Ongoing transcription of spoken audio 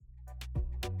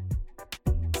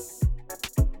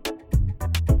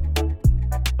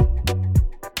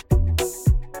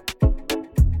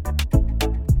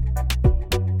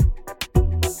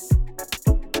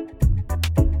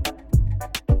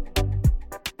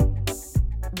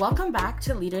Welcome back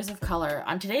to Leaders of Color.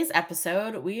 On today's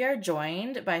episode, we are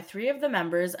joined by three of the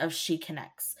members of She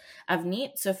Connects,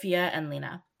 Avneet, Sophia, and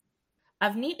Lena.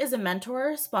 Avneet is a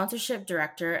mentor, sponsorship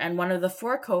director, and one of the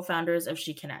four co-founders of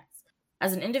She Connects.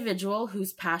 As an individual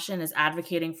whose passion is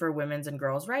advocating for women's and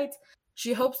girls' rights,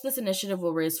 she hopes this initiative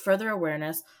will raise further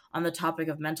awareness on the topic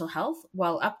of mental health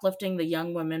while uplifting the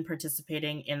young women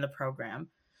participating in the program.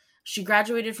 She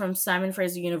graduated from Simon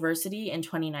Fraser University in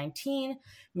 2019,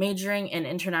 majoring in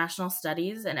international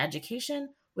studies and education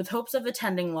with hopes of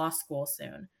attending law school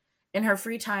soon. In her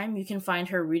free time, you can find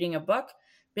her reading a book,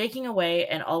 baking away,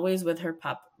 and always with her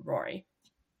pup, Rory.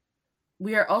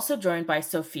 We are also joined by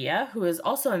Sophia, who is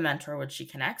also a mentor with She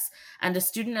Connects and a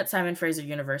student at Simon Fraser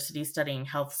University studying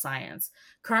health science,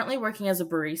 currently working as a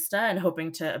barista and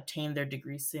hoping to obtain their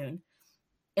degree soon.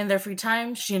 In their free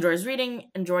time, she enjoys reading,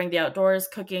 enjoying the outdoors,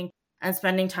 cooking, and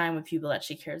spending time with people that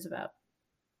she cares about.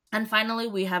 And finally,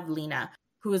 we have Lena,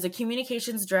 who is a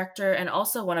communications director and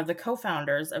also one of the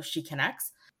co-founders of She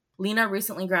Connects. Lena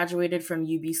recently graduated from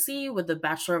UBC with a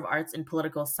Bachelor of Arts in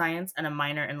Political Science and a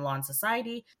minor in Law and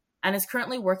Society, and is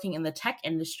currently working in the tech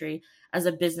industry as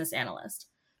a business analyst.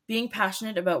 Being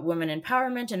passionate about women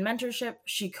empowerment and mentorship,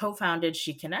 she co-founded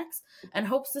She Connects and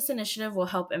hopes this initiative will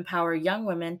help empower young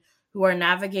women who are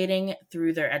navigating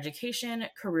through their education,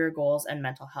 career goals, and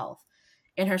mental health.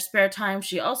 In her spare time,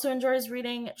 she also enjoys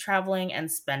reading, traveling, and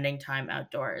spending time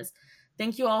outdoors.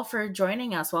 Thank you all for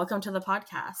joining us. Welcome to the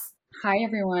podcast. Hi,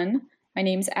 everyone. My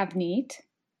name's Avneet.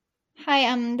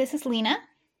 Hi, this is Lena.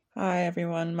 Hi,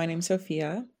 everyone. My name's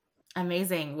Sophia.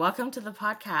 Amazing. Welcome to the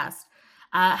podcast.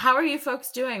 How are you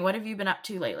folks doing? What have you been up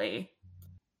to lately?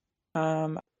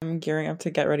 I'm gearing up to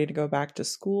get ready to go back to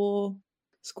school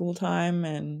time,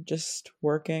 and just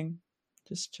working,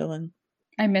 just chilling.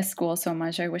 I miss school so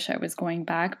much. I wish I was going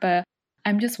back, but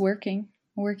I'm just working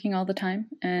all the time,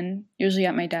 and usually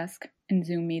at my desk in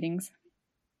Zoom meetings.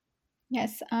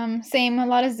 Yes, same, a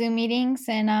lot of Zoom meetings,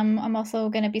 and I'm also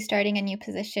going to be starting a new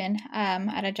position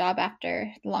at a job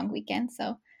after the long weekend,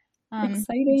 so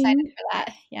excited for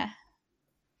that. Yeah.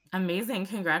 Amazing.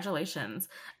 Congratulations.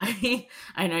 I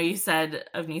know you said,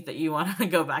 Avneet, that you want to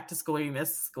go back to school. You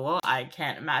miss school. I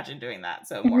can't imagine doing that.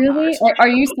 So more really? Are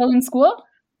you still in school?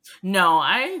 No,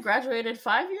 I graduated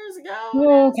 5 years ago.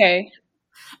 Oh, okay.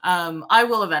 I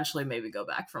will eventually maybe go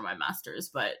back for my master's,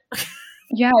 but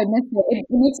yeah, I miss it. It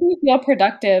makes me feel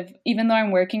productive. Even though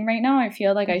I'm working right now, I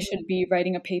feel like I should be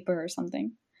writing a paper or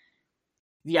something.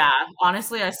 Yeah,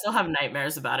 honestly, I still have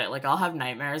nightmares about it. Like, I'll have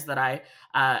nightmares that I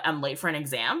am late for an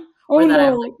exam, or that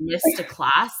I've missed a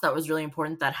class that was really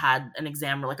important that had an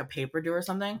exam or like a paper due or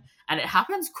something, and it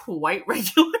happens quite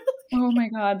regularly. Oh my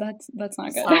god, that's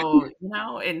not good. So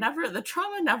the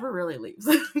trauma never really leaves.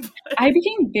 I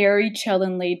became very chill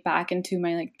and laid back into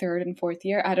my third and fourth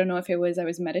year. I don't know if I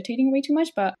was meditating way too much,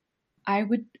 but I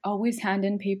would always hand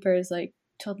in papers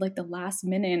till the last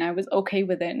minute, and I was okay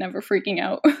with it, never freaking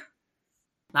out.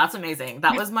 That's amazing.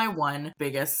 That was my one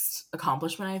biggest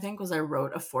accomplishment, I think, was I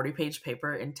wrote a 40-page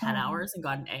paper in 10 hours and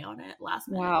got an A on it last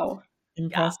minute. Wow.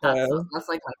 Impressive. Yeah, that's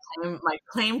like my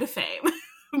claim to fame.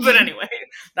 But anyway,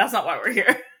 that's not why we're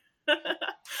here.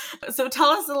 So tell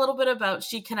us a little bit about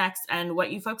She Connects and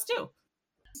what you folks do.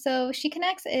 So She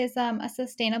Connects is a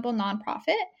sustainable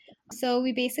nonprofit. So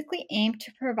we basically aim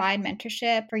to provide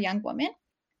mentorship for young women.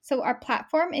 So our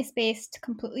platform is based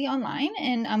completely online,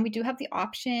 and we do have the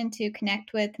option to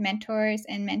connect with mentors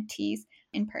and mentees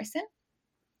in person.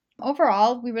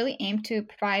 Overall, we really aim to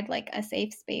provide a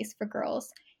safe space for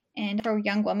girls and for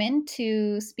young women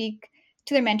to speak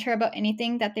to their mentor about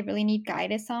anything that they really need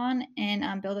guidance on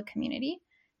and build a community.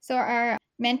 So our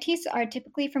mentees are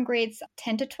typically from grades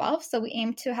 10 to 12, so we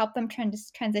aim to help them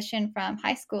transition from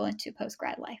high school into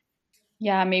post-grad life.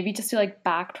 Yeah, maybe just to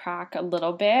backtrack a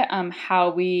little bit,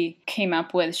 how we came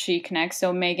up with She Connects.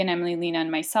 So Megan, Emily, Lena, and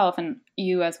myself, and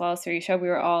you as well, Sarisha, we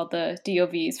were all the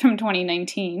DOVs from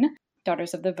 2019,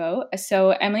 Daughters of the Vote. So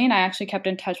Emily and I actually kept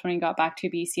in touch when we got back to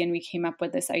BC, and we came up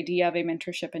with this idea of a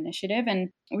mentorship initiative.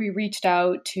 And we reached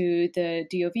out to the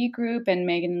DOV group, and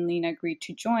Megan and Lena agreed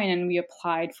to join, and we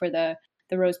applied for the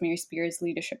Rosemary Spears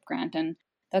Leadership Grant. And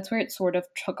that's where it sort of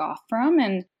took off from.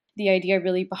 And the idea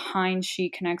really behind She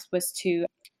Connects was to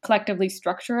collectively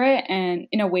structure it and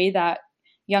in a way that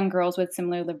young girls with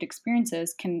similar lived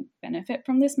experiences can benefit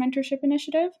from this mentorship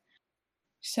initiative.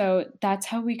 So that's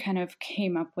how we kind of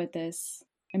came up with this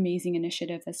amazing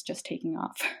initiative that's just taking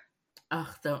off. Ugh,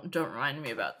 don't remind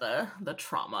me about the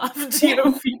trauma of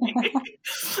DOV.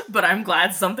 But I'm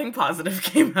glad something positive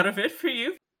came out of it for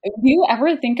you. Do you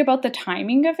ever think about the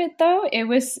timing of it though? It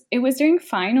was during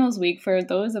finals week for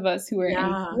those of us who were in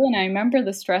Yeah. school, and I remember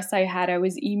the stress I had. I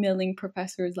was emailing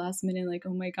professors last minute, like,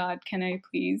 "Oh my God, can I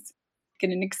please get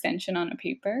an extension on a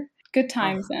paper?" Good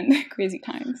times and crazy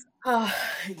times. Oh,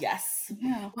 yes.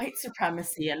 Yeah. White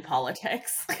supremacy in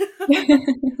politics.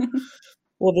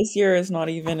 Well, this year is not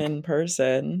even in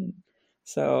person,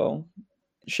 so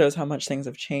it shows how much things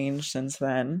have changed since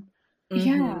then.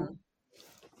 Yeah. Mhm.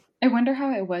 I wonder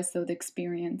how it was though, the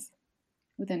experience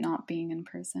with it not being in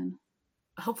person.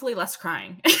 Hopefully less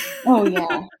crying. Oh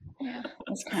yeah, Yeah.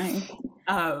 I was crying.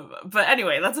 But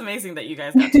anyway, that's amazing that you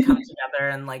guys got to come together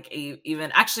and like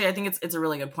even actually I think it's a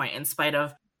really good point in spite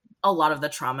of a lot of the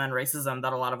trauma and racism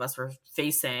that a lot of us were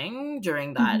facing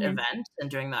during that Mhm. event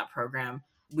and during that program.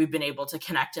 We've been able to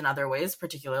connect in other ways,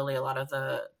 particularly a lot of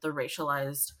the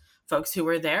racialized folks who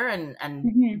were there and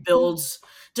Mhm. build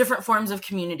different forms of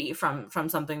community from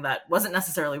something that wasn't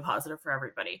necessarily positive for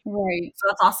everybody. Right. So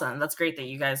that's awesome. That's great that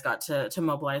you guys got to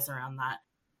mobilize around that.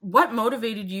 What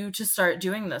motivated you to start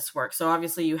doing this work? So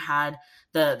obviously you had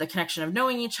the connection of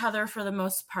knowing each other for the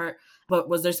most part, but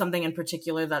was there something in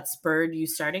particular that spurred you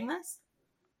starting this?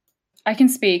 I can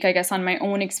speak, I guess, on my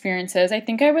own experiences. I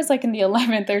think I was like in the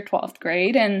 11th or 12th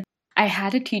grade, and I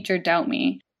had a teacher doubt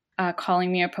me,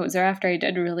 calling me a poser after I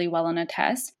did really well on a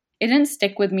test. It didn't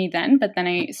stick with me then, but then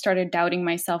I started doubting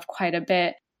myself quite a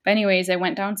bit. But, anyways, I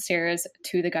went downstairs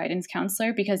to the guidance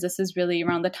counselor because this is really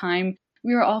around the time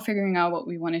we were all figuring out what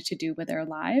we wanted to do with our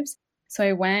lives. So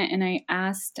I went and I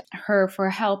asked her for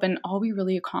help, and all we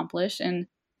really accomplished in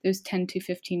those 10 to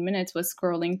 15 minutes was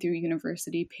scrolling through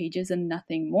university pages and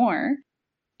nothing more.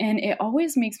 And it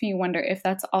always makes me wonder if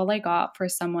that's all I got for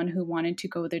someone who wanted to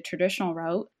go the traditional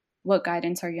route. What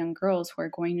guidance are young girls who are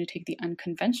going to take the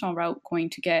unconventional route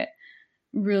going to get?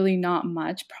 Really, not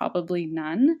much, probably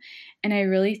none. And I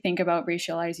really think about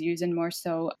racialized youth and more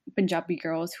so Punjabi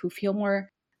girls who feel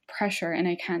more pressure, and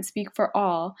I can't speak for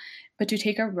all, but to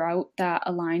take a route that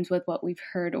aligns with what we've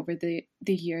heard over the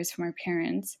years from our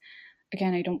parents.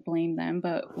 Again, I don't blame them,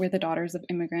 but we're the daughters of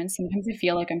immigrants. Sometimes I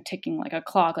feel like I'm ticking like a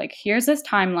clock. Like, here's this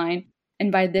timeline,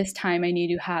 and by this time, I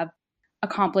need to have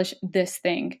accomplished this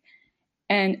thing.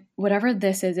 And whatever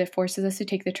this is, it forces us to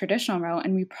take the traditional route,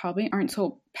 and we probably aren't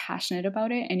so passionate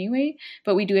about it anyway,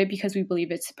 but we do it because we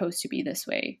believe it's supposed to be this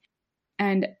way.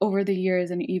 And over the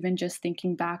years, and even just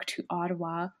thinking back to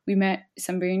Ottawa, we met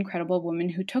some very incredible women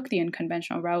who took the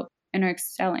unconventional route and are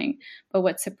excelling. But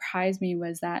what surprised me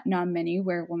was that not many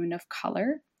were women of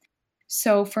color.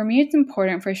 So for me, it's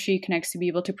important for She Connects to be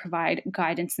able to provide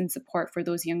guidance and support for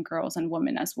those young girls and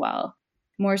women as well.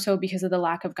 More so because of the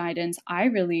lack of guidance, I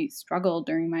really struggled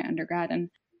during my undergrad, and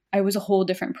I was a whole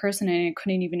different person and I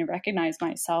couldn't even recognize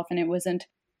myself. And it wasn't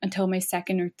until my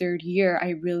second or third year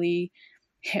I really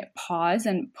hit pause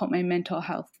and put my mental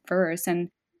health first and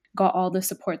got all the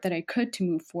support that I could to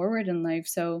move forward in life.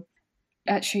 So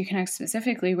at She Connect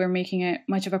specifically, we're making it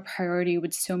much of a priority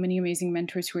with so many amazing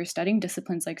mentors who are studying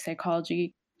disciplines like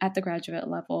psychology at the graduate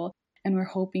level. And we're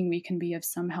hoping we can be of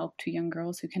some help to young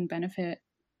girls who can benefit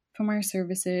from our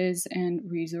services and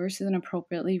resources and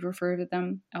appropriately refer to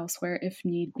them elsewhere if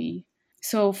need be.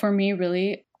 So for me,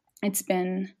 really, it's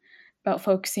been about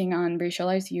focusing on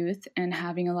racialized youth and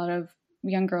having a lot of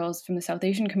young girls from the South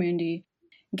Asian community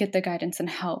get the guidance and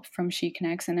help from She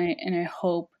Connects. And I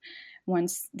hope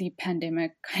once the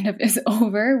pandemic kind of is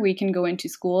over, we can go into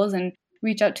schools and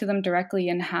reach out to them directly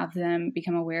and have them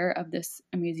become aware of this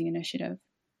amazing initiative.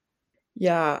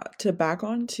 Yeah, to back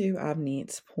on to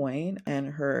Avneet's point and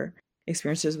her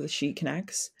experiences with She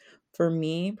Connects, for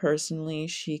me personally,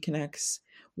 She Connects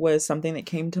was something that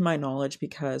came to my knowledge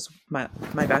because my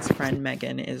best friend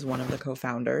Megan is one of the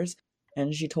co-founders,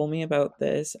 and she told me about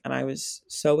this, and I was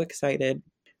so excited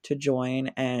to join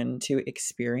and to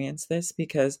experience this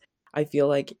because I feel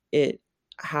like it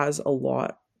has a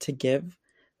lot to give,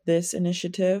 this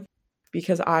initiative,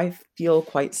 because I feel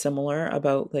quite similar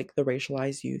about like the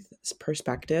racialized youth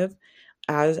perspective.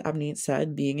 As Avneet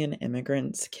said, being an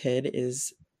immigrant's kid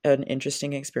is an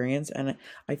interesting experience, and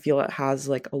I feel it has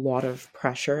like a lot of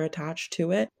pressure attached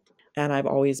to it. And I've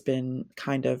always been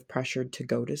kind of pressured to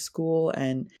go to school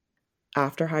and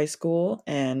after high school,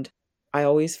 and I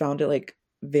always found it like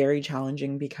very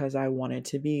challenging because I wanted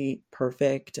to be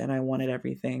perfect and I wanted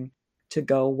everything to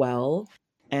go well.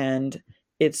 And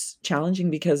it's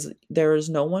challenging because there is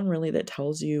no one really that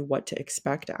tells you what to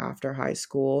expect after high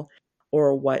school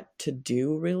or what to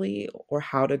do really or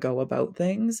how to go about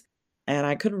things. And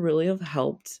I could really have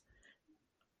helped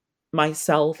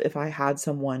myself if I had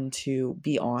someone to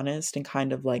be honest and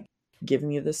kind of like give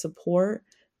me the support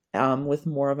with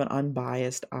more of an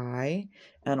unbiased eye,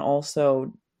 and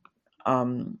also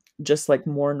just like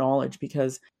more knowledge,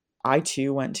 because I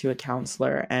too went to a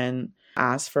counselor and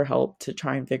asked for help to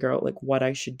try and figure out like what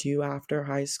I should do after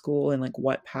high school and like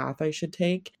what path I should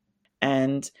take.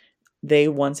 And they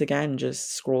once again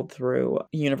just scrolled through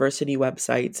university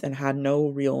websites and had no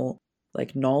real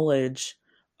like knowledge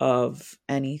of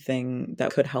anything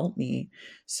that could help me.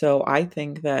 So I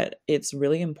think that it's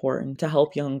really important to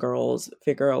help young girls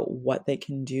figure out what they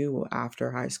can do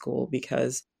after high school,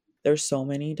 because there's so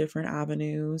many different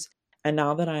avenues. And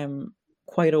now that I'm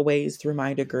quite a ways through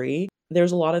my degree,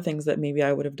 there's a lot of things that maybe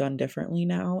I would have done differently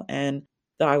now and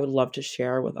that I would love to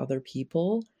share with other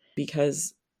people,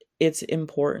 because it's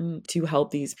important to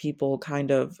help these people kind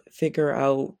of figure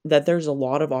out that there's a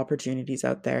lot of opportunities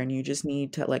out there and you just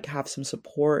need to like have some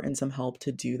support and some help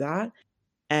to do that.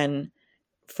 And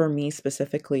for me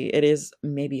specifically, it is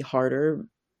maybe harder,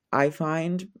 I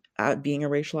find, at being a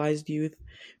racialized youth,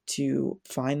 to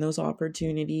find those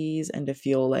opportunities and to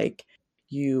feel like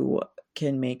you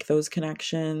can make those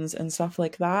connections and stuff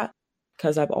like that,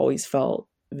 because I've always felt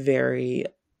very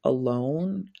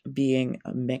alone being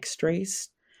a mixed race,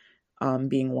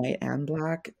 being white and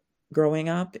black growing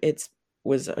up. It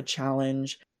was a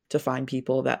challenge to find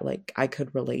people that like I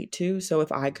could relate to. So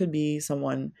if I could be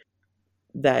someone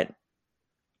that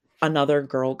another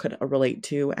girl could relate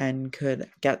to and could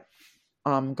get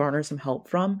garner some help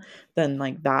from, then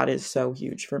like that is so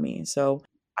huge for me. So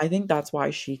I think that's why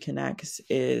She Connects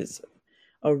is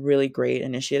a really great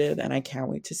initiative, and I can't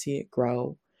wait to see it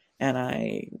grow. And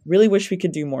I really wish we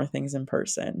could do more things in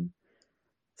person.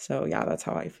 So yeah, that's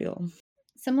how I feel.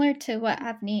 Similar to what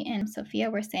Avneet and Sophia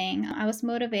were saying, I was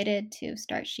motivated to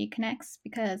start She Connects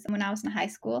because when I was in high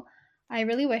school, I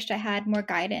really wished I had more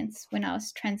guidance when I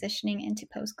was transitioning into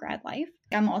post-grad life.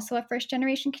 I'm also a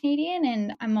first-generation Canadian,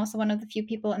 and I'm also one of the few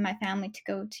people in my family to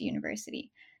go to university.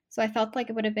 So I felt like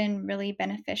it would have been really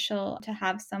beneficial to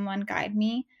have someone guide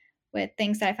me with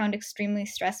things that I found extremely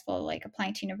stressful, like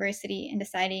applying to university and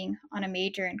deciding on a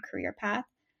major and career path.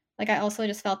 Like I also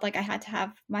just felt like I had to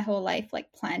have my whole life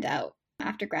like planned out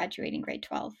after graduating grade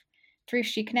 12. Through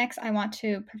She Connects, I want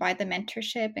to provide the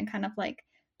mentorship and kind of like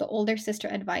the older sister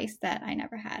advice that I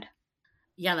never had.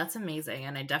 Yeah, that's amazing.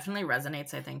 And it definitely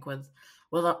resonates, I think, with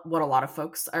what a lot of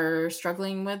folks are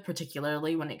struggling with,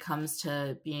 particularly when it comes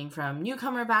to being from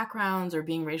newcomer backgrounds or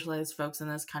being racialized folks in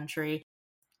this country.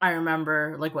 I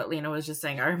remember, like what Lena was just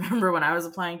saying, I remember when I was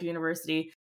applying to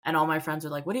university and all my friends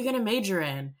were like, what are you going to major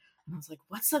in? And I was like,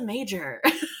 what's a major?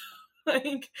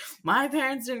 Like, my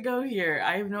parents didn't go here.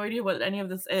 I have no idea what any of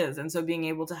this is. And so being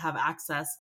able to have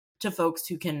access to folks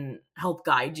who can help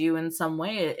guide you in some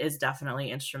way is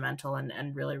definitely instrumental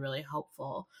and really, really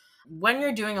helpful. When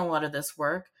you're doing a lot of this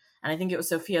work, and I think it was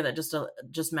Sophia that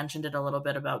just mentioned it a little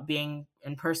bit about being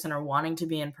in person or wanting to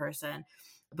be in person,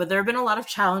 but there have been a lot of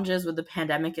challenges with the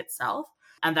pandemic itself,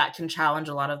 and that can challenge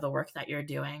a lot of the work that you're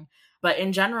doing. But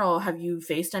in general, have you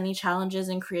faced any challenges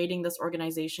in creating this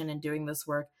organization and doing this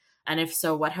work? And if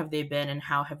so, what have they been and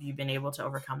how have you been able to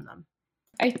overcome them?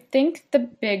 I think the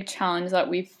big challenge that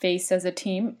we face as a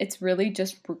team, it's really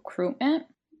just recruitment.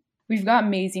 We've got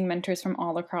amazing mentors from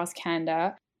all across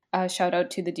Canada. Shout out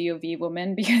to the DOV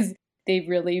women because they've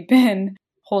really been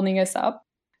holding us up.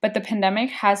 But the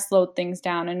pandemic has slowed things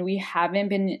down and we haven't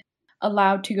been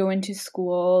allowed to go into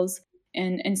schools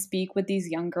and speak with these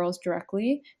young girls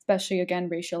directly, especially, again,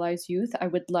 racialized youth. I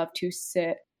would love to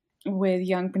sit with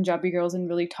young Punjabi girls and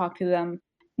really talk to them,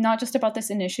 not just about this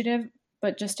initiative,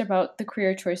 but just about the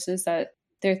career choices that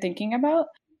they're thinking about.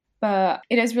 But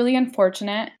it is really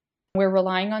unfortunate. We're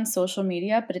relying on social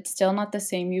media, but it's still not the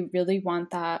same. You really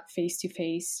want that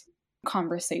face-to-face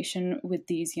conversation with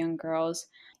these young girls.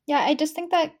 Yeah, I just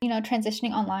think that,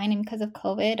 transitioning online and because of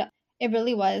COVID, it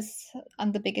really was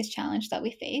the biggest challenge that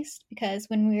we faced, because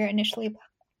when we were initially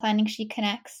planning She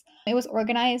Connects, it was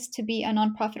organized to be a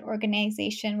nonprofit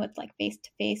organization with like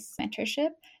face-to-face mentorship,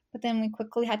 but then we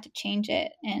quickly had to change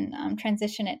it and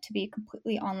transition it to be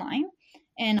completely online,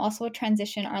 and also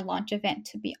transition our launch event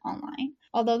to be online.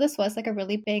 Although this was like a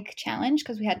really big challenge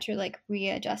because we had to like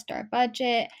readjust our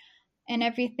budget and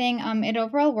everything, it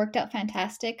overall worked out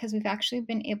fantastic because we've actually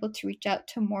been able to reach out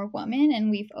to more women, and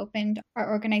we've opened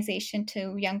our organization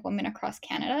to young women across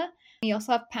Canada. We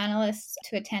also have panelists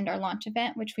to attend our launch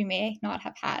event, which we may not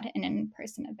have had in an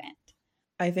in-person event.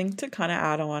 I think to kind of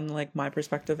add on like my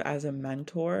perspective as a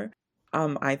mentor,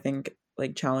 I think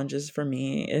like challenges for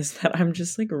me is that I'm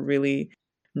just like really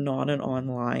not an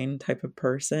online type of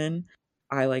person.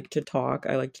 I like to talk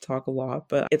a lot,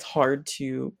 but it's hard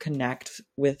to connect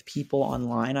with people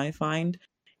online, I find,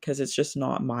 because it's just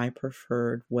not my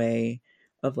preferred way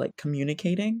of like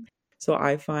communicating. So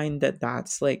I find that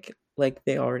that's like like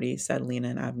they already said, Lena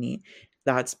and Avneet,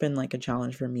 that's been like a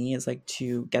challenge for me, is like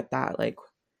to get that like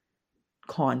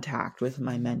contact with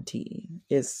my mentee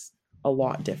is a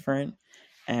lot different,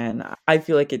 and I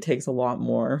feel like it takes a lot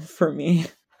more for me.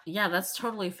 Yeah, that's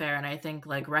totally fair. And I think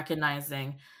like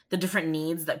recognizing the different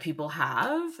needs that people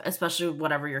have, especially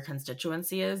whatever your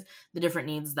constituency is, the different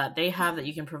needs that they have that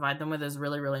you can provide them with is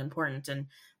really, really important. And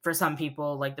for some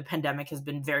people, like the pandemic has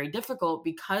been very difficult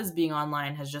because being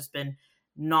online has just been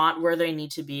not where they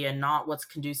need to be and not what's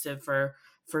conducive for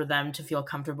them to feel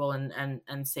comfortable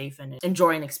and safe and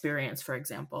enjoy an experience, for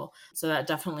example. So that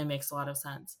definitely makes a lot of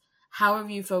sense. How have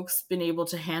you folks been able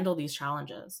to handle these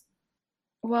challenges?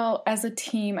 Well, as a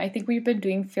team, I think we've been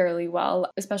doing fairly well,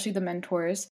 especially the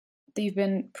mentors. They've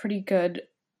been pretty good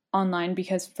online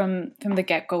because from the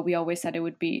get-go, we always said it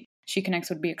would be She Connects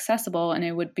would be accessible and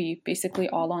it would be basically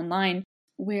all online.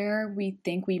 Where we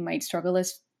think we might struggle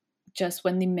is just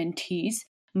when the mentees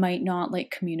might not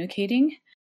like communicating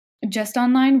just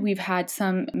online. We've had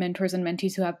some mentors and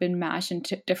mentees who have been mashed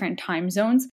into different time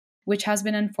zones, which has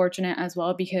been unfortunate as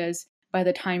well, because by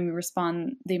the time we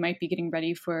respond, they might be getting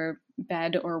ready for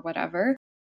bed or whatever.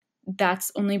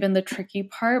 That's only been the tricky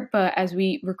part. But as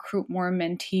we recruit more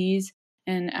mentees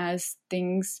and as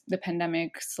the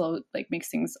pandemic makes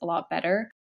things a lot better,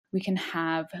 we can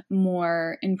have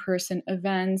more in-person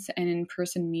events and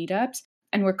in-person meetups.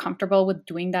 And we're comfortable with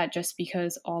doing that just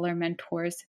because all our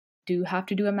mentors do have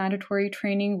to do a mandatory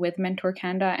training with Mentor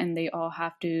Canada, and they all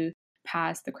have to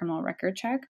pass the criminal record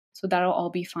check. So that'll all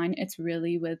be fine. It's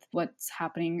really with what's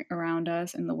happening around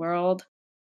us in the world.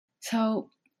 So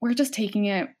we're just taking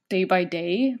it day by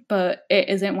day, but it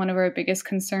isn't one of our biggest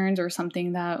concerns or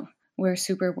something that we're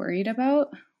super worried about.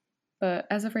 But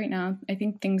as of right now, I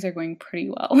think things are going pretty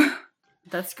well.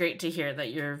 That's great to hear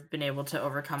that you've been able to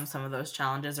overcome some of those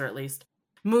challenges, or at least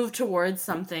move towards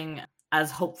something,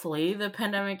 as hopefully the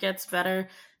pandemic gets better,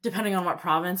 depending on what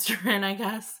province you're in, I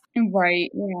guess. Right,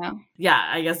 yeah. Yeah,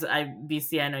 I guess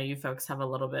BC, I know you folks have a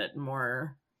little bit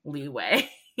more leeway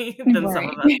than some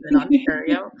of us in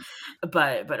Ontario,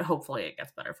 but hopefully it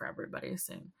gets better for everybody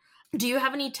soon. Do you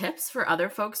have any tips for other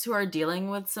folks who are dealing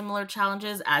with similar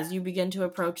challenges as you begin to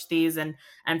approach these and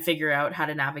figure out how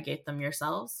to navigate them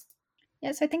yourselves?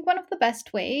 Yeah, so I think one of the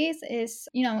best ways is,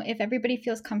 if everybody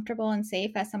feels comfortable and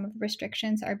safe as some of the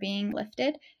restrictions are being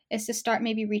lifted, is to start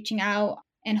maybe reaching out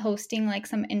and hosting like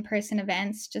some in-person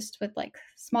events just with like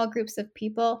small groups of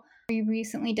people. We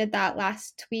recently did that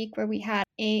last week where we had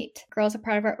 8 girls, a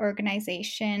part of our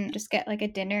organization, just get like a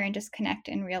dinner and just connect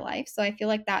in real life. So I feel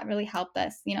like that really helped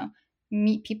us,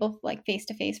 meet people like face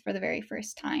to face for the very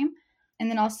first time. And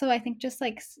then also, I think just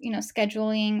like,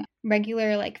 scheduling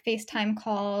regular like FaceTime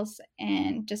calls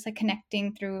and just like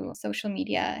connecting through social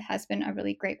media has been a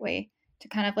really great way to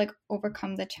kind of like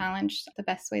overcome the challenge the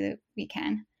best way that we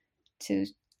can, to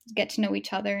get to know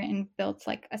each other and build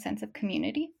like a sense of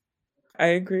community. I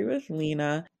agree with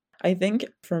Lena. I think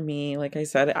for me, like I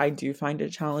said, I do find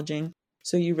it challenging.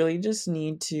 So you really just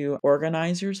need to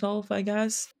organize yourself, I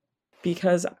guess,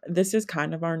 because this is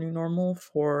kind of our new normal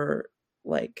for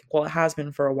it has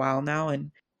been for a while now, and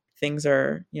things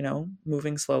are,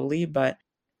 moving slowly, but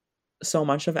so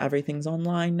much of everything's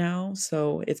online now.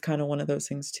 So it's kind of one of those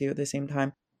things too, at the same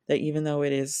time, that even though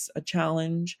it is a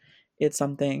challenge, it's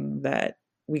something that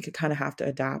we could kind of have to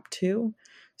adapt to.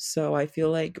 So I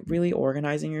feel like really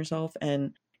organizing yourself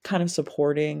and kind of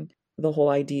supporting the whole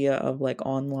idea of like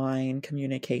online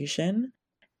communication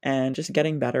and just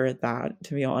getting better at that,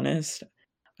 to be honest.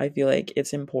 I feel like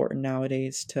it's important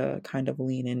nowadays to kind of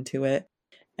lean into it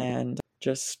and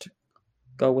just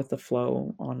go with the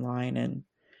flow online and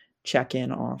check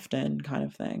in often, kind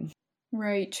of thing.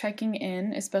 Right, checking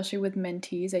in, especially with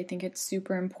mentees, I think it's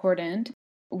super important.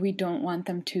 We don't want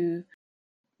them to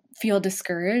feel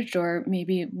discouraged or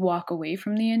maybe walk away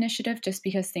from the initiative just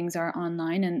because things are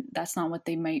online and that's not what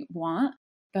they might want.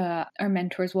 But our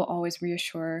mentors will always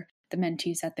reassure the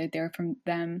mentees that they're there for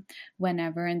them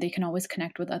whenever, and they can always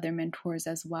connect with other mentors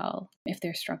as well if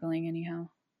they're struggling anyhow.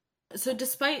 So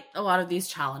despite a lot of these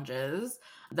challenges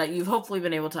that you've hopefully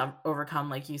been able to overcome,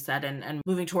 like you said, and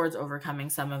moving towards overcoming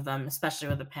some of them, especially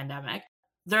with the pandemic,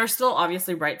 there are still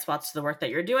obviously bright spots to the work that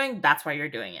you're doing. That's why you're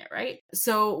doing it, right?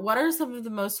 So what are some of the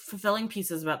most fulfilling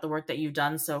pieces about the work that you've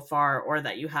done so far or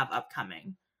that you have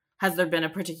upcoming? Has there been a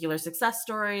particular success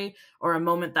story or a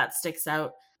moment that sticks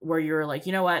out where you're like,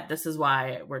 you know what, this is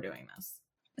why we're doing this?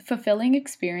 Fulfilling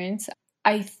experience,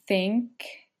 I think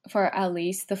for at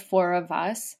least the 4 of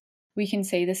us, we can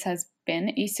say this has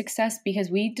been a success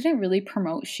because we didn't really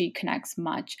promote She Connects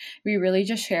much. We really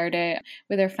just shared it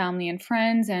with our family and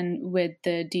friends and with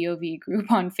the DOV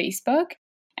group on Facebook.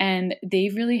 And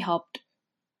they've really helped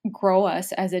grow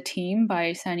us as a team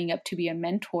by signing up to be a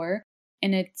mentor.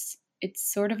 And it's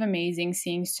sort of amazing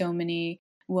seeing so many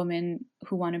women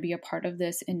who want to be a part of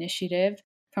this initiative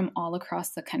from all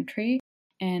across the country.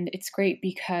 And it's great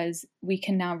because we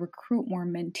can now recruit more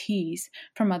mentees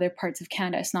from other parts of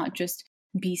Canada. It's not just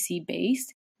BC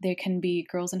based. There can be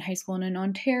girls in high school in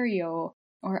Ontario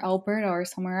or Alberta or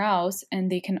somewhere else,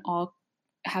 and they can all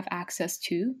have access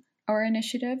to our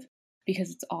initiative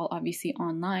because it's all obviously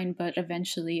online. But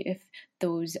eventually, if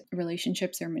those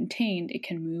relationships are maintained, it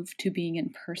can move to being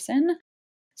in person.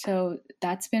 So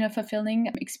that's been a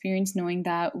fulfilling experience, knowing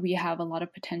that we have a lot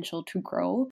of potential to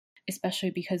grow, especially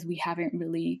because we haven't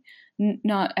really,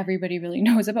 not everybody really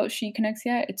knows about She Connects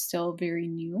yet. It's still very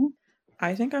new.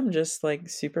 I think I'm just like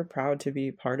super proud to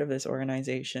be part of this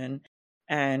organization.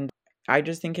 And I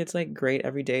just think it's like great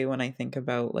every day when I think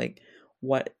about like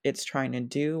what it's trying to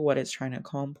do, what it's trying to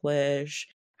accomplish,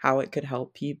 how it could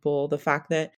help people. The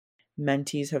fact that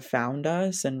mentees have found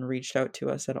us and reached out to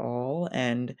us at all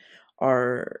and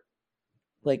are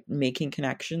like making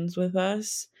connections with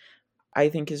us, I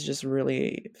think is just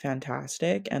really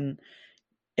fantastic. And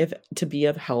if to be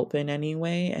of help in any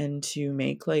way and to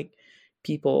make like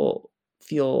people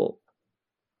feel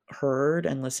heard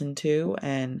and listened to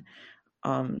and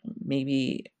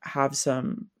maybe have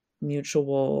some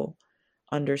mutual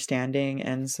understanding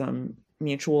and some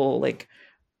mutual like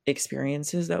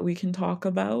experiences that we can talk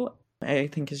about, I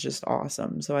think is just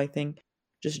awesome. So I think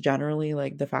just generally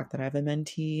like the fact that I have a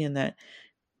mentee and that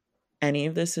any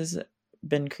of this has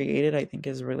been created, I think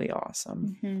is really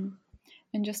awesome. Mm-hmm.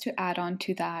 And just to add on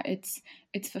to that, it's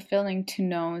fulfilling to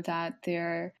know that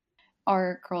there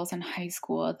are girls in high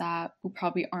school that who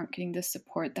probably aren't getting the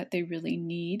support that they really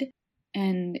need.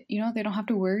 And, they don't have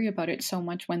to worry about it so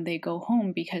much when they go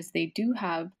home because they do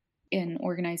have an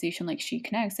organization like She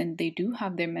Connects, and they do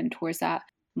have their mentors that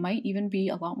might even be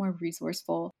a lot more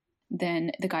resourceful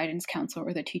than the guidance counselor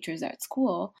or the teachers at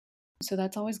school. So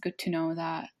that's always good to know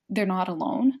that they're not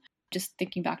alone. Just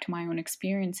thinking back to my own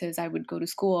experiences, I would go to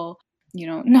school,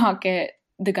 not get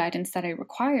the guidance that I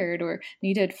required or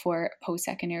needed for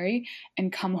post-secondary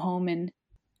and come home and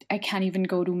I can't even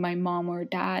go to my mom or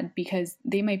dad because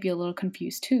they might be a little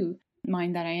confused too.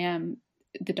 Mind that I am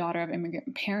the daughter of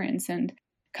immigrant parents and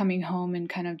coming home and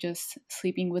kind of just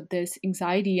sleeping with this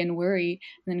anxiety and worry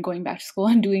and then going back to school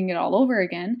and doing it all over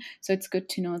again. So it's good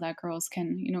to know that girls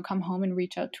can, come home and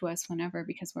reach out to us whenever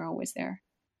because we're always there.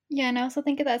 Yeah, and I also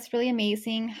think that's really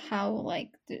amazing how like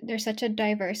there's such a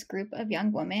diverse group of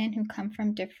young women who come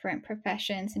from different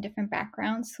professions and different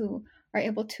backgrounds who are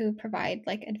able to provide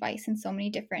like advice in so many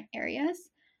different areas.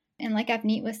 And like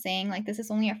Avneet was saying, like this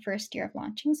is only our first year of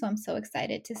launching, so I'm so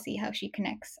excited to see how She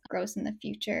Connects grows in the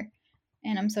future.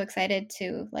 And I'm so excited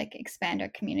to like expand our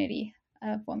community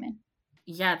of women.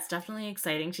 Yeah, it's definitely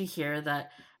exciting to hear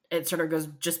that it sort of goes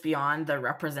just beyond the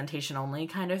representation only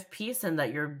kind of piece and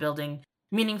that you're building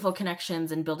meaningful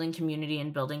connections and building community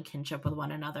and building kinship with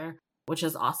one another, which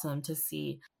is awesome to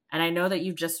see. And I know that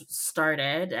you've just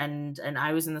started and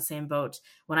I was in the same boat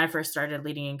when I first started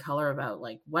Leading in Color about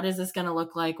like, what is this going to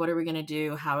look like? What are we going to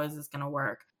do? How is this going to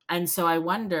work? And so I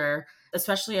wonder,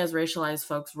 especially as racialized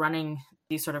folks running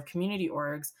these sort of community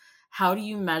orgs, how do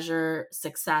you measure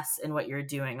success in what you're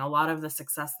doing? A lot of the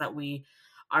success that we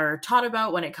are taught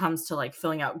about when it comes to like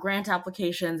filling out grant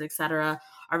applications, etc.,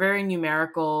 are very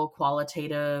numerical,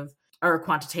 quantitative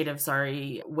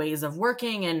ways of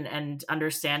working and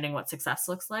understanding what success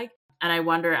looks like. And I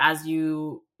wonder, as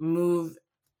you move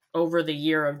over the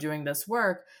year of doing this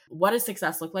work, what does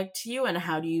success look like to you and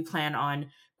how do you plan on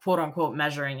quote unquote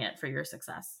measuring it for your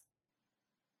success?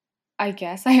 I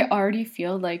guess I already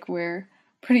feel like we're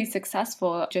pretty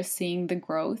successful just seeing the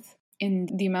growth in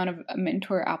the amount of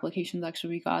mentor applications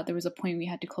actually we got. There was a point we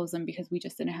had to close them because we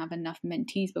just didn't have enough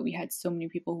mentees, but we had so many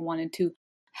people who wanted to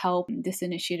help this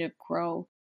initiative grow.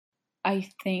 I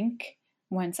think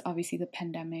once obviously the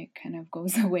pandemic kind of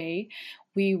goes away,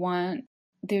 we want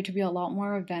there to be a lot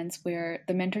more events where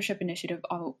the mentorship initiative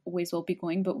always will be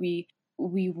going, but we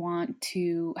want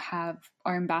to have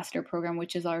our ambassador program,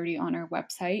 which is already on our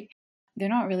website. They're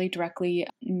not really directly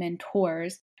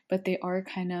mentors, but they are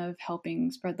kind of helping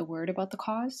spread the word about the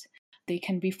cause. They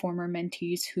can be former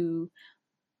mentees who,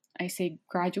 I say,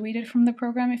 graduated from the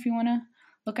program, if you want to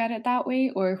look at it that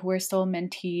way, or who are still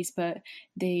mentees, but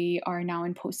they are now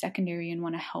in post-secondary and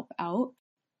want to help out.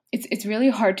 It's really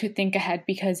hard to think ahead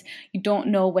because you don't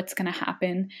know what's going to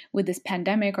happen with this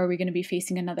pandemic. Are we going to be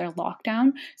facing another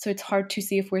lockdown? So it's hard to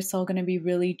see if we're still going to be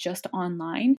really just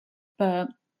online. But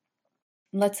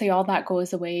let's say all that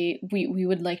goes away, we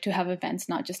would like to have events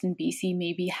not just in BC,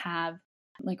 maybe have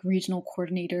like regional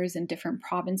coordinators in different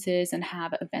provinces and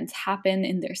have events happen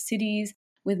in their cities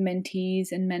with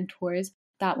mentees and mentors.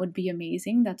 That would be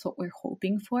amazing. That's what we're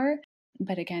hoping for.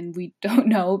 But again, we don't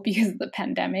know because of the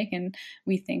pandemic, and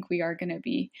we think we are going to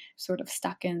be sort of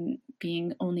stuck in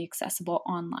being only accessible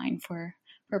online for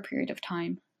a period of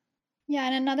time. Yeah,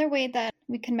 and another way that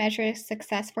we can measure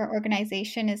success for our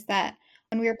organization is that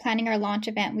when we were planning our launch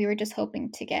event, we were just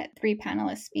hoping to get 3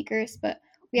 panelist speakers, but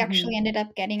we actually ended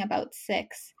up getting about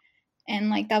 6. And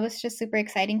like that was just super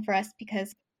exciting for us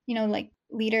because, you know, like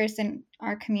leaders in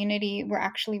our community were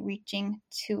actually reaching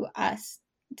to us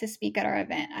to speak at our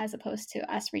event as opposed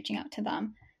to us reaching out to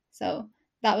them. So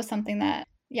that was something that,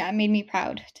 yeah, it made me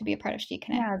proud to be a part of She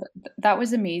Connect. Yeah, that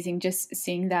was amazing. Just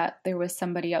seeing that there was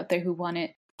somebody out there who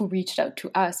reached out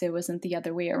to us. It wasn't the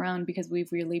other way around, because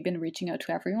we've really been reaching out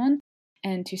to everyone.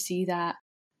 And to see that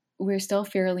we're still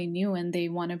fairly new and they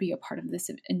want to be a part of this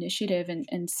initiative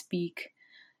and speak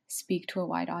to a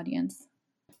wide audience.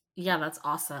 Yeah, that's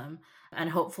awesome. And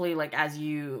hopefully, like as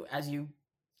you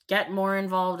get more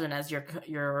involved and as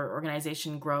your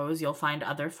organization grows, you'll find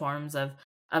other forms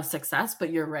of success.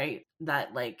 But you're right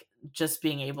that like just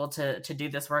being able to do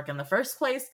this work in the first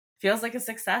place feels like a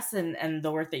success, and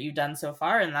the work that you've done so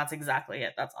far, and that's exactly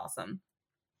it. That's awesome.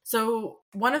 So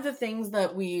one of the things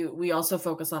that we also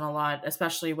focus on a lot,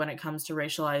 especially when it comes to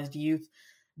racialized youth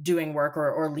doing work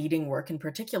or leading work in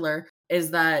particular,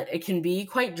 is that it can be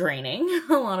quite draining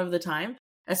a lot of the time,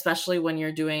 especially when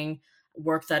you're doing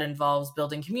work that involves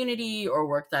building community or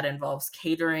work that involves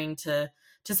catering to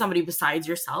somebody besides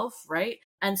yourself, right?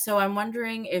 And so I'm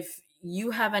wondering if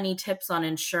you have any tips on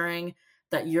ensuring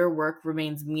that your work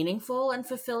remains meaningful and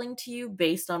fulfilling to you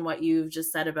based on what you've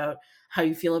just said about how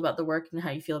you feel about the work and how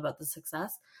you feel about the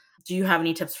success. Do you have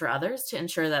any tips for others to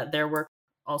ensure that their work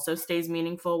also stays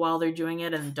meaningful while they're doing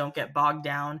it and don't get bogged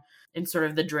down in sort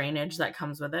of the drainage that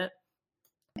comes with it?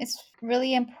 It's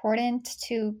really important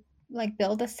to like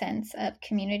build a sense of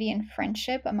community and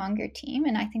friendship among your team,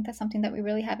 and I think that's something that we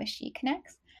really have at She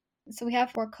Connects. So we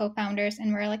have 4 co-founders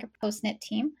and we're like a close-knit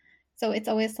team, so it's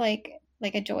always like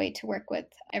a joy to work with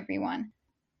everyone.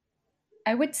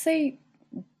 I would say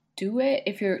do it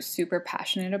if you're super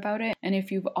passionate about it and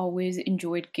if you've always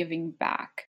enjoyed giving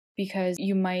back, because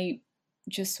you might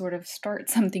just sort of start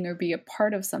something or be a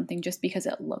part of something just because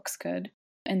it looks good.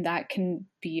 And that can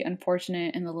be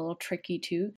unfortunate and a little tricky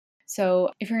too. So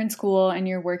if you're in school and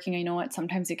you're working, I know what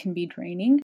sometimes it can be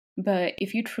draining, but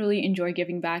if you truly enjoy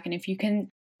giving back and if you can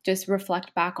just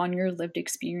reflect back on your lived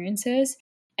experiences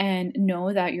and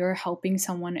know that you're helping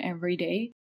someone every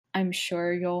day, I'm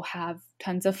sure you'll have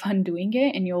tons of fun doing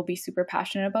it and you'll be super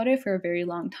passionate about it for a very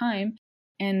long time.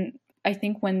 And I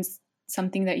think when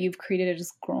something that you've created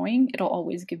is growing, it'll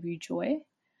always give you joy.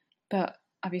 But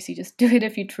obviously just do it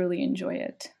if you truly enjoy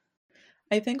it.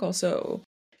 I think also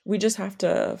we just have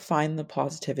to find the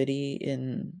positivity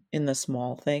in the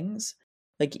small things.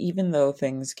 Like even though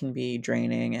things can be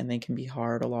draining and they can be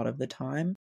hard a lot of the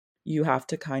time, you have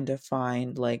to kind of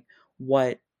find like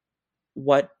what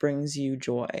brings you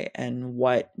joy and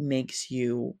what makes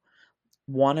you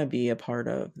want to be a part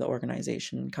of the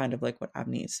organization, kind of like what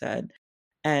Avneet said.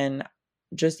 And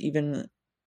just even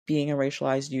being a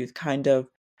racialized youth, kind of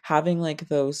having like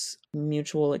those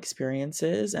mutual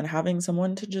experiences and having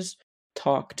someone to just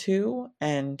talk to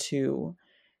and to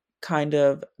kind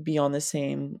of be on the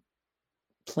same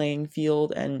playing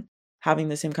field and having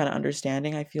the same kind of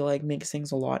understanding, I feel like makes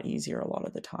things a lot easier a lot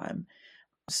of the time.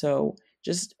 So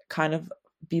just kind of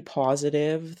be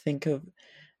positive, think of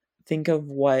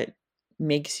what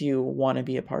makes you want to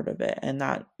be a part of it, and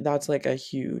that's like a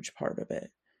huge part of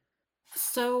it.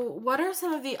 So what are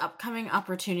some of the upcoming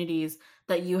opportunities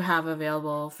that you have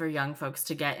available for young folks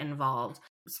to get involved?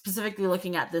 Specifically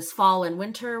looking at this fall and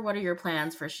winter, what are your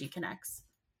plans for She Connects?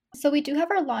 So we do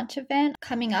have our launch event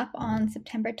coming up on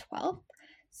September 12th.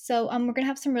 So we're going to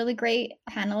have some really great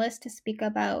panelists to speak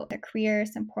about the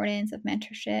careers, importance of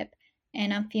mentorship,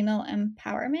 and female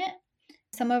empowerment.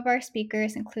 Some of our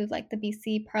speakers include like the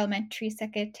BC Parliamentary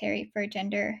Secretary for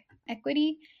Gender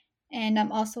Equity and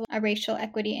also a racial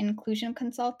equity and inclusion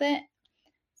consultant.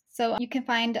 So you can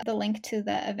find the link to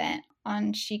the event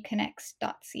on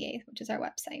sheconnects.ca, which is our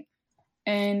website.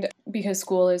 And because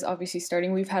school is obviously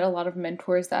starting, we've had a lot of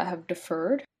mentors that have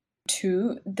deferred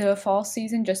to the fall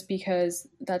season just because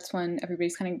that's when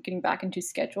everybody's kind of getting back into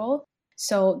schedule.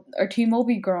 So our team will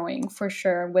be growing for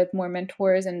sure with more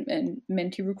mentors, and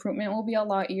mentee recruitment will be a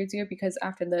lot easier because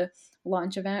after the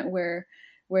launch event, we're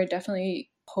definitely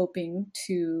hoping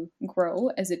to grow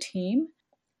as a team.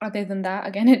 Other than that,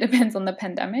 again, it depends on the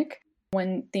pandemic.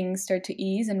 When things start to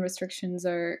ease and restrictions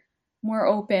are more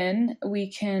open,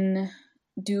 we can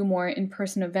do more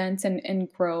in-person events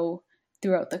and grow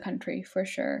throughout the country for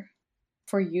sure.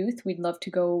 For youth, we'd love to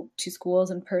go to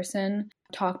schools in person,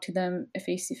 talk to them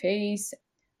face to face,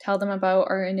 tell them about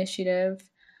our initiative.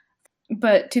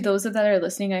 But to those that are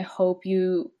listening, I hope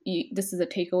you this is a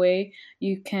takeaway.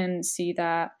 You can see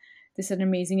that this is an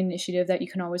amazing initiative that you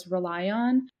can always rely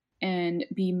on and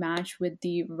be matched with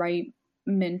the right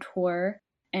mentor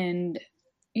and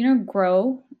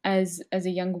grow as a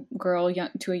young girl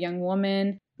to a young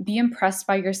woman. Be impressed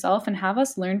by yourself and have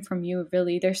us learn from you.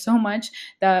 Really, there's so much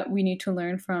that we need to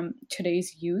learn from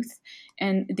today's youth,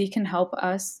 and they can help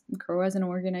us grow as an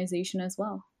organization as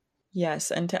well.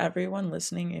 Yes, and to everyone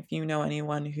listening, if you know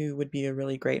anyone who would be a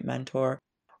really great mentor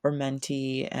or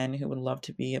mentee and who would love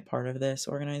to be a part of this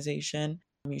organization,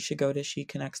 you should go to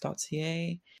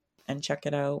sheconnects.ca and check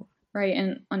it out. Right,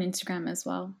 and on Instagram as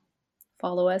well.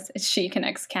 Follow us. It's She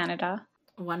Connects Canada.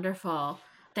 Wonderful.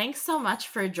 Thanks so much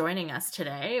for joining us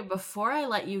today. Before I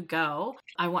let you go,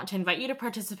 I want to invite you to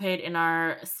participate in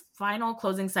our final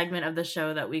closing segment of the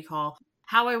show that we call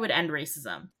How I Would End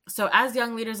Racism. So as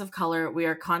young leaders of color, we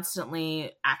are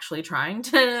constantly actually trying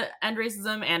to end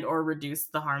racism and or reduce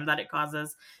the harm that it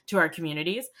causes to our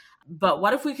communities. But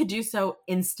what if we could do so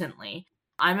instantly?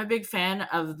 I'm a big fan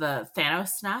of the Thanos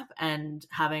snap and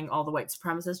having all the white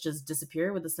supremacists just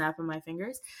disappear with the snap of my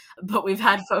fingers. But we've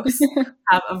had folks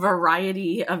have a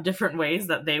variety of different ways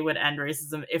that they would end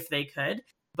racism if they could.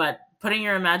 But putting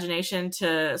your imagination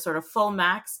to sort of full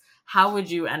max, how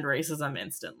would you end racism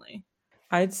instantly?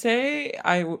 I'd say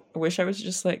I wish I was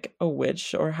just like a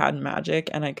witch or had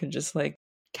magic and I could just like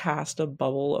cast a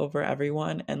bubble over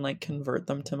everyone and like convert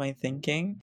them to my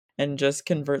thinking and just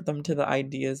convert them to the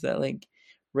ideas that like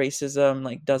racism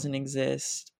like doesn't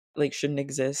exist, like shouldn't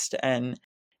exist, and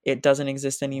it doesn't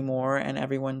exist anymore, and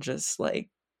everyone just like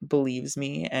believes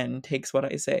me and takes what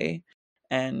I say,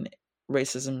 and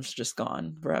racism's just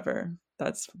gone forever.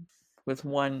 That's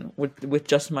with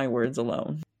just my words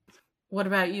alone. What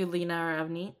about you, Lena or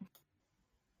Avneet?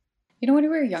 When we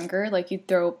were younger, like you'd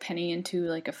throw a penny into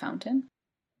like a fountain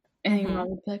and your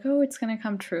mom would be like, oh, it's gonna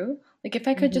come true. Like if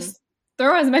I could just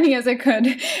throw as many as I could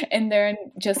in there and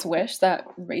just wish that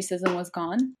racism was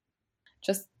gone,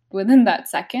 just within that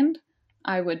second,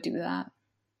 I would do that.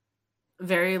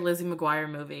 Very Lizzie McGuire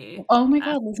movie. Oh my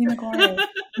god, Lizzie McGuire.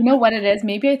 You know what it is?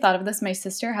 Maybe I thought of this. My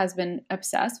sister has been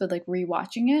obsessed with like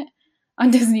rewatching it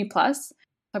on Disney Plus.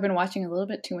 I've been watching a little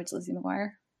bit too much Lizzie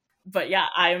McGuire. But yeah,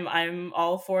 I'm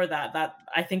all for that. That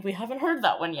I think we haven't heard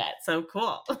that one yet. So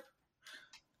cool.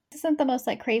 This isn't the most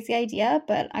like crazy idea,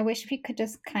 but I wish we could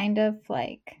just kind of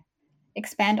like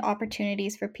expand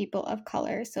opportunities for people of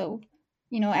color. So,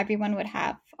 everyone would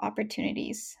have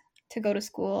opportunities to go to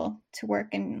school, to work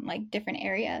in like different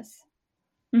areas.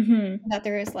 Mm-hmm. That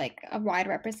there is like a wide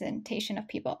representation of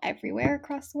people everywhere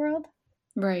across the world.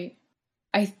 Right.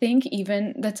 I think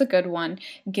even that's a good one.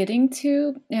 Getting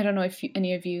to, I don't know if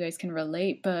any of you guys can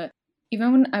relate, but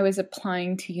even when I was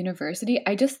applying to university,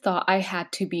 I just thought I had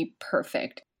to be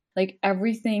perfect. Like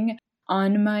everything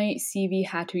on my CV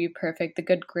had to be perfect. The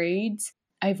good grades,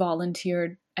 I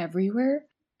volunteered everywhere,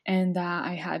 and that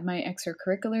I had my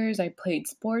extracurriculars, I played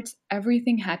sports.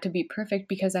 Everything had to be perfect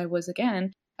because I was,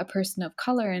 again, a person of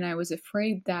color, and I was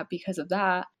afraid that because of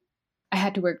that, I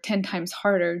had to work 10 times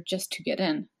harder just to get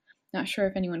in. Not sure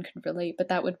if anyone could relate, but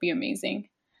that would be amazing.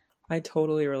 I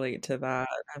totally relate to that,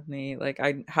 Ebony. Like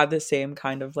I had the same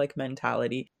kind of like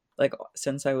mentality. Like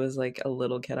since I was like a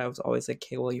little kid, I was always like,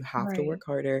 okay, well, you have to work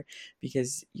harder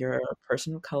because you're a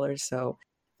person of color, so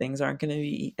things aren't going to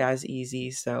be as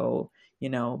easy. So,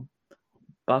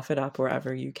 buff it up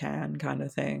wherever you can, kind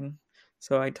of thing.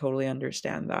 So I totally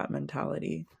understand that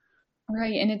mentality.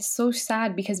 Right, and it's so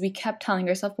sad because we kept telling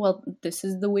ourselves, well, this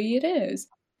is the way it is.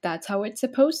 That's how it's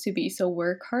supposed to be, so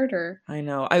work harder. I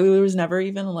know. I was never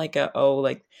even like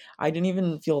I didn't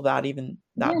even feel that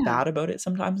bad about it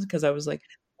sometimes because I was like,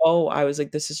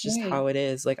 this is just how it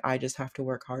is. Like, I just have to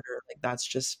work harder. Like, that's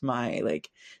just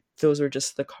those were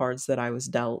just the cards that I was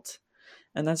dealt.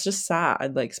 And that's just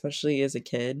sad, like, especially as a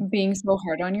kid. Being so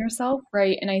hard on yourself,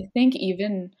 right? And I think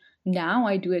even now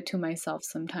I do it to myself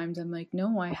sometimes. I'm like,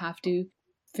 no, I have to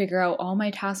figure out all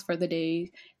my tasks for the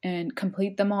day and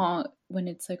complete them all, when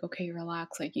it's like, okay,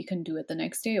 relax, like you can do it the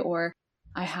next day. Or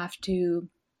I have to,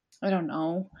 I don't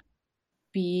know,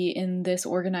 be in this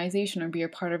organization or be a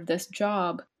part of this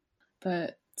job.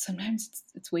 But sometimes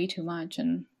it's way too much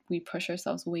and we push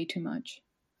ourselves way too much.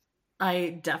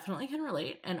 I definitely can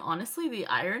relate. And honestly, the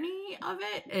irony of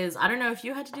it is, I don't know if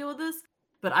you had to deal with this,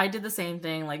 but I did the same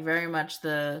thing, like very much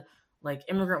the like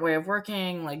immigrant way of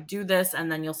working, like do this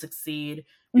and then you'll succeed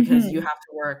because you have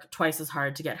to work twice as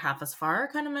hard to get half as far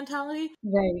kind of mentality.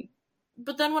 Right.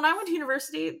 But then when I went to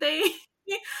university, they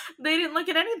didn't look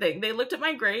at anything. They looked at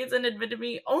my grades and admitted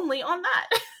me only on that.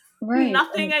 Right.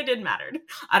 Nothing I did mattered.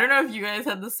 I don't know if you guys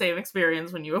had the same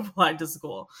experience when you applied to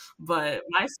school, but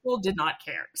my school did not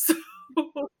care. So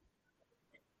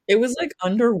It was like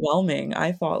underwhelming.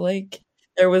 I thought like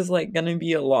there was like gonna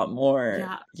be a lot more.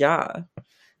 Yeah.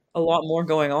 A lot more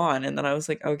going on. And then I was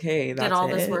like, okay, that's did all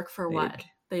it. this work for what? Like,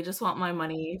 They just want my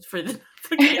money for the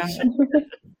yeah.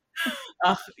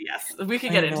 yes, we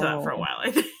could get I into that for a know. while,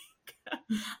 I think.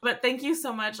 But thank you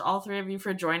so much, all three of you,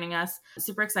 for joining us.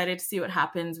 Super excited to see what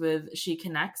happens with She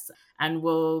Connects, and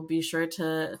we'll be sure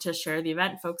to share the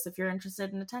event, folks, if you're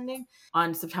interested in attending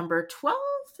on September 12th,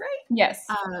 right? Yes.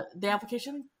 The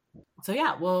application. So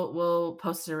yeah, we'll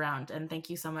post it around, and thank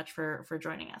you so much for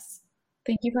joining us.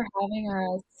 Thank you for having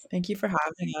us. Thank you for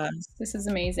having us. This is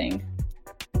amazing.